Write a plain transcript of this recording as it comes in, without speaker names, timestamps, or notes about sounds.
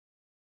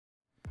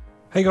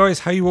Hey guys,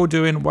 how you all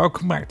doing?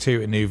 Welcome back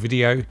to a new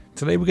video.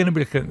 Today we're going to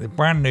be looking at the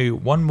brand new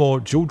one more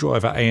dual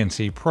driver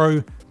ANC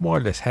Pro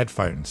wireless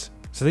headphones.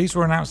 So these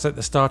were announced at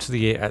the start of the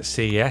year at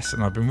CES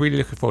and I've been really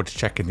looking forward to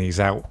checking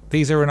these out.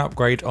 These are an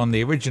upgrade on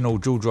the original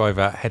dual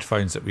driver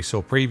headphones that we saw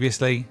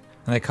previously,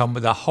 and they come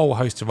with a whole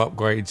host of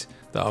upgrades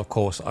that of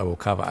course I will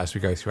cover as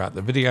we go throughout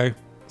the video.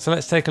 So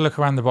let's take a look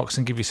around the box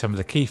and give you some of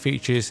the key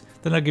features,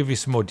 then I'll give you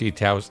some more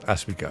details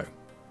as we go.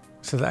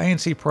 So the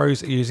ANC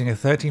Pros are using a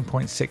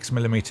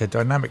 13.6mm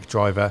dynamic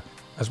driver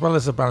as well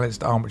as a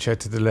balanced armature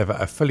to deliver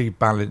a fully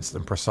balanced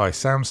and precise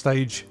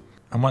soundstage.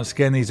 And once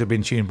again, these have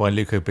been tuned by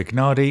Luca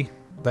Bignardi.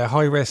 They're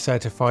high-res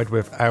certified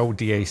with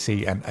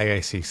LDAC and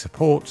AAC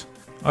support.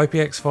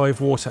 IPX5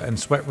 water and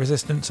sweat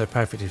resistant, so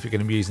perfect if you're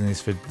going to be using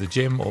these for the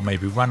gym or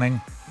maybe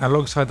running. And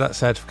alongside that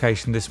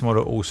certification, this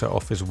model also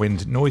offers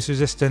wind noise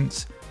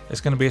resistance. It's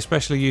going to be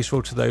especially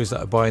useful to those that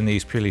are buying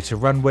these purely to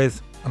run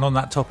with. And on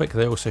that topic,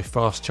 they also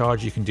fast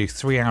charge. You can do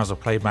 3 hours of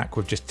playback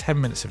with just 10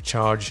 minutes of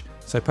charge.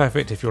 So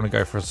perfect if you want to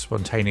go for a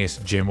spontaneous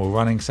gym or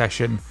running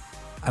session.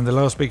 And the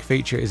last big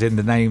feature is in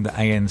the name, the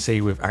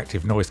ANC with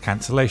active noise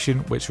cancellation,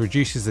 which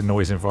reduces the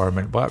noise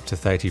environment by up to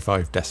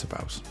 35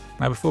 decibels.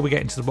 Now before we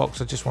get into the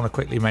box, I just want to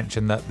quickly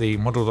mention that the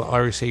model that I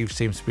received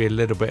seems to be a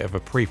little bit of a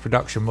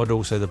pre-production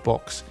model, so the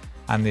box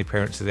and the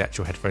appearance of the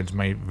actual headphones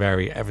may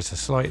vary ever so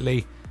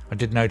slightly. I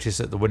did notice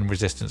that the wind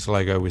resistance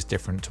logo was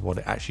different to what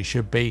it actually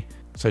should be,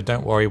 so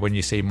don't worry when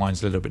you see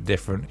mine's a little bit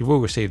different. You will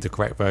receive the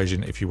correct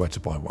version if you were to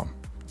buy one.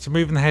 So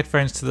moving the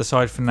headphones to the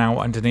side for now,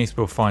 underneath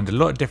we'll find a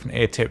lot of different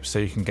ear tips so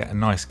you can get a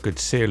nice good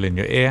seal in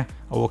your ear.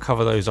 I will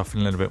cover those off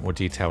in a little bit more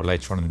detail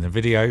later on in the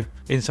video.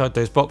 Inside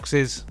those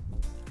boxes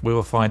we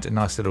will find a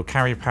nice little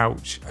carry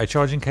pouch, a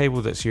charging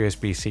cable that's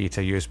USB-C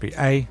to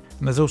USB-A,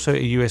 and there's also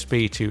a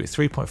USB to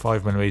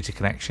 3.5mm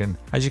connection,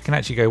 as you can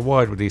actually go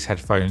wired with these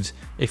headphones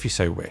if you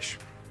so wish.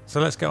 So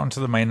let's get on to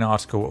the main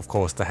article, of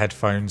course, the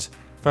headphones.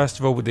 First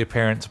of all, with the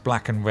appearance,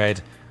 black and red,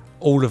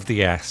 all of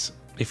the S.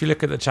 If you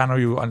look at the channel,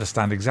 you will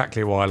understand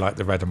exactly why I like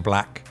the red and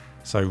black.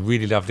 So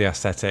really love the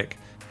aesthetic.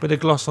 Bit of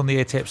gloss on the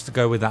ear tips to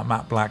go with that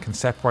matte black and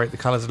separate the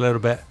colours a little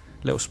bit.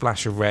 Little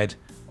splash of red,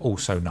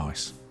 also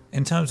nice.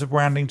 In terms of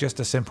branding, just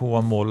a simple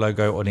one more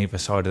logo on either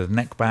side of the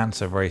neckband,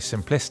 so very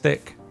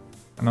simplistic.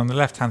 And on the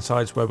left hand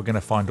side is where we're going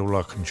to find all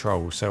our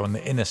controls. So on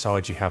the inner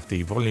side you have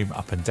the volume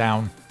up and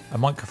down, a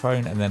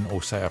microphone, and then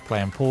also a play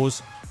and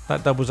pause.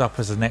 That doubles up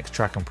as the next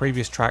track and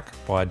previous track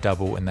by a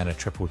double and then a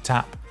triple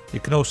tap. You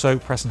can also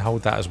press and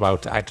hold that as well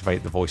to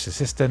activate the voice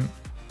assistant.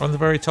 On the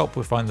very top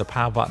we'll find the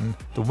power button,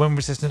 the wind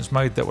resistance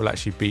mode that will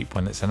actually beep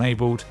when it's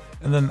enabled,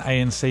 and then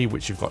ANC,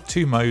 which you've got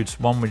 2 modes,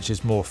 one which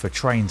is more for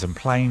trains and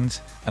planes,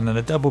 and then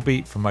a double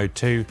beep for mode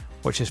 2,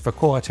 which is for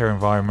quieter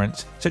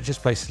environments such as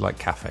places like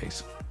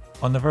cafes.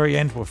 On the very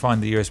end we'll find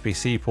the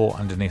USB-C port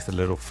underneath the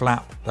little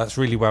flap. That's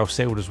really well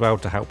sealed as well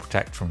to help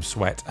protect from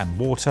sweat and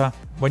water.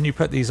 When you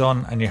put these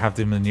on and you have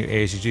them in your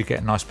ears, you do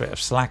get a nice bit of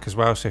slack as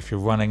well, so if you're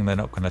running they're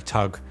not going to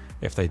tug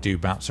if they do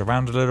bounce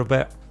around a little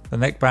bit. The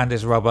neckband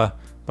is rubber,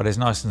 but it's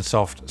nice and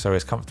soft, so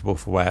it's comfortable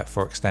for wear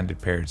for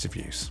extended periods of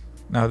use.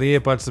 Now the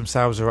earbuds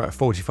themselves are at a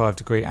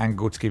 45-degree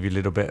angle to give you a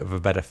little bit of a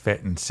better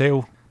fit and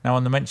seal. Now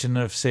on the mention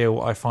of seal,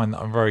 I find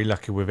that I'm very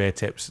lucky with ear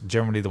tips.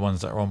 Generally the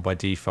ones that are on by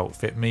default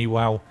fit me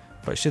well.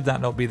 But should that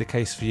not be the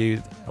case for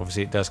you,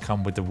 obviously it does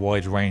come with a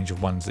wide range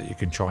of ones that you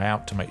can try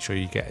out to make sure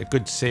you get a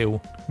good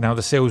seal. Now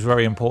the seal is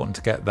very important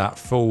to get that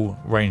full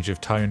range of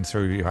tone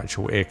through your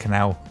actual ear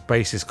canal.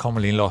 Bass is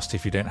commonly lost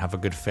if you don't have a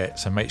good fit,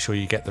 so make sure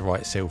you get the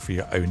right seal for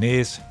your own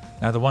ears.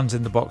 Now the ones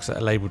in the box that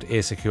are labelled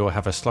ear secure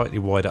have a slightly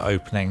wider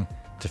opening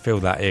to fill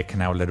that ear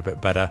canal a little bit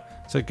better,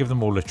 so give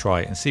them all a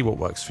try and see what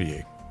works for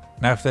you.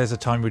 Now if there's a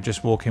time you're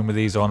just walking with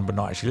these on but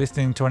not actually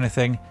listening to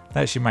anything,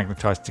 they're actually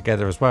magnetised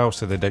together as well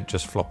so they don't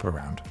just flop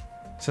around.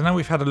 So now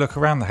we've had a look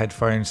around the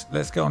headphones,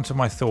 let's get on to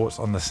my thoughts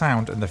on the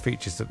sound and the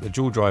features that the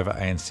dual driver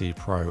ANC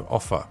Pro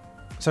offer.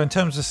 So in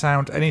terms of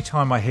sound,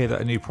 anytime I hear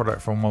that a new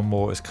product from One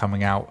More is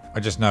coming out,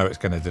 I just know it's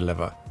going to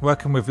deliver.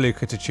 Working with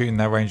Luca to tune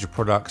their range of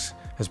products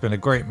has been a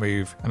great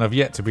move, and I've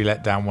yet to be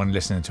let down when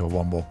listening to a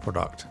One More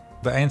product.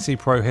 The ANC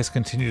Pro has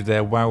continued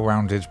their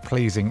well-rounded,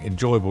 pleasing,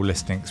 enjoyable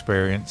listening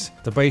experience.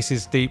 The bass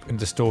is deep and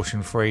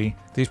distortion free.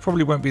 These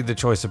probably won't be the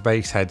choice of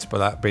bass heads, but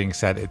that being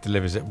said, it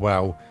delivers it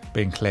well,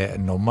 being clear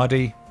and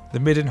non-muddy. The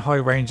mid and high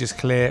range is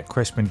clear,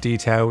 crisp and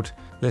detailed.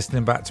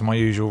 Listening back to my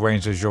usual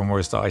range of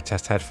genres that I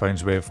test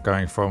headphones with,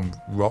 going from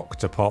rock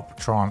to pop,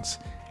 trance,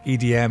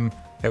 EDM,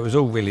 it was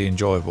all really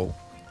enjoyable.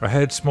 I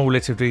heard small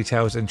little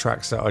details in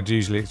tracks that I'd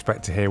usually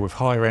expect to hear with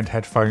higher end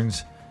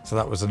headphones, so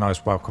that was a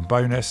nice welcome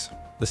bonus.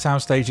 The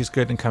soundstage is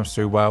good and comes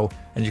through well,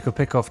 and you can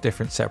pick off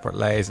different separate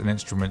layers and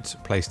instruments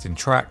placed in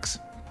tracks.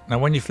 Now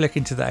when you flick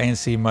into the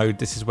ANC mode,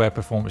 this is where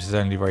performance is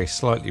only very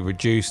slightly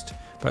reduced.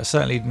 but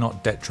certainly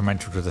not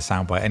detrimental to the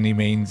sound by any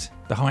means.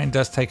 The high end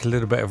does take a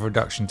little bit of a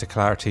reduction to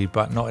clarity,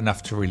 but not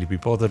enough to really be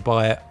bothered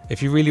by it.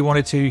 If you really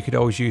wanted to, you could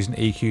always use an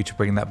EQ to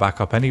bring that back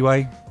up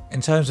anyway. In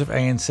terms of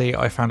ANC,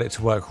 I found it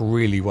to work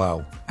really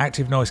well.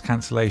 Active noise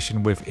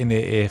cancellation with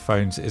in-ear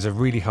earphones is a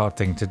really hard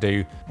thing to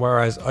do,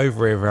 whereas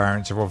over-ear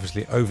variants are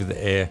obviously over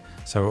the ear,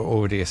 so are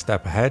already a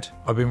step ahead.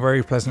 I've been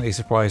very pleasantly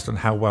surprised on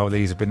how well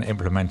these have been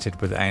implemented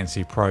with the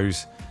ANC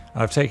Pros,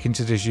 and I've taken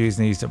to just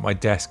using these at my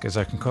desk as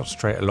I can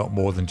concentrate a lot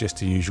more than just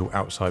the usual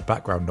outside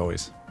background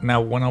noise.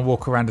 Now, when I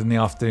walk around in the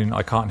afternoon,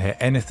 I can't hear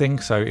anything,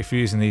 so if you're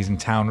using these in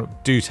town,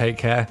 do take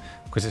care,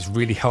 because it's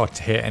really hard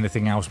to hear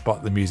anything else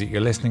but the music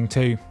you're listening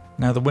to.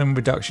 Now, the wind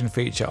reduction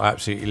feature I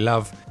absolutely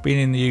love. Being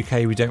in the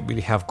UK, we don't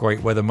really have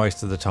great weather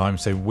most of the time,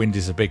 so wind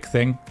is a big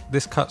thing.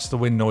 This cuts the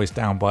wind noise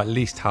down by at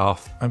least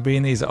half, and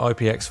being these are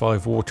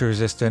IPX5 water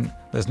resistant,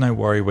 there's no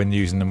worry when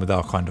using them with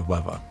our kind of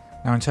weather.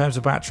 Now, in terms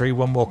of battery,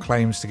 one more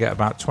claims to get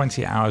about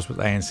 20 hours with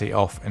ANC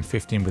off and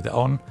 15 with it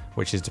on,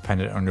 which is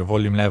dependent on your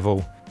volume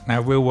level.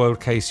 Now, real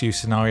world case use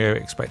scenario,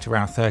 expect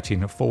around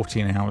 13 or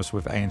 14 hours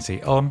with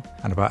ANC on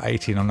and about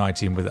 18 or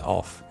 19 with it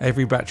off.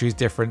 Every battery is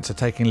different, so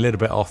taking a little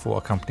bit off what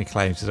a company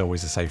claims is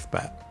always a safe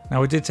bet.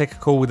 Now, I did take a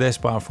call with this,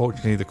 but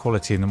unfortunately the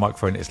quality in the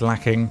microphone is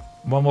lacking.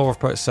 One more, I've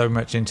put so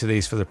much into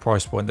these for the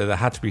price point that there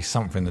had to be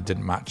something that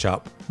didn't match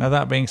up. Now,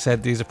 that being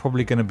said, these are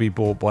probably going to be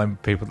bought by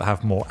people that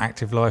have more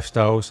active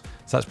lifestyles,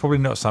 so that's probably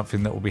not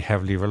something that will be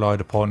heavily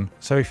relied upon.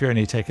 So if you're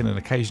only taking an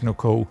occasional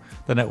call,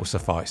 then it will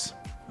suffice.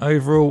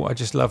 Overall, I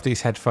just love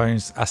these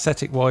headphones.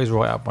 Aesthetic wise,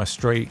 right up my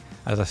street.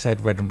 As I said,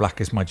 red and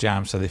black is my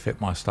jam, so they fit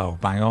my style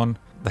bang on.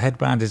 The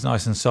headband is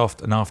nice and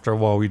soft, and after a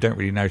while you don't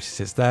really notice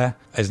it's there.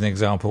 As an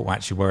example, I'm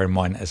actually wearing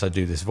mine as I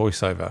do this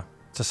voiceover.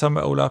 To sum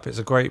it all up, it's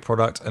a great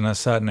product and a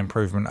certain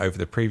improvement over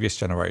the previous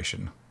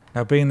generation.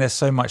 Now, being there's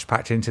so much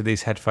packed into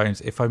these headphones,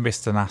 if I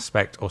missed an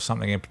aspect or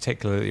something in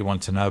particular that you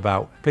want to know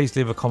about, please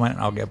leave a comment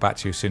and I'll get back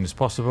to you as soon as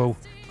possible.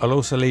 I'll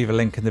also leave a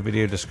link in the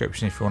video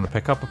description if you want to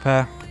pick up a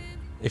pair.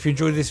 If you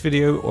enjoyed this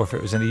video or if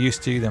it was any use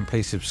to you, then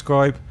please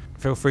subscribe.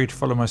 Feel free to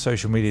follow my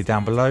social media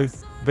down below.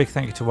 A big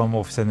thank you to One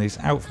More for sending these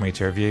out for me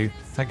to review.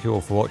 Thank you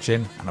all for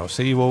watching, and I'll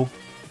see you all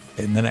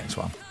in the next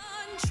one.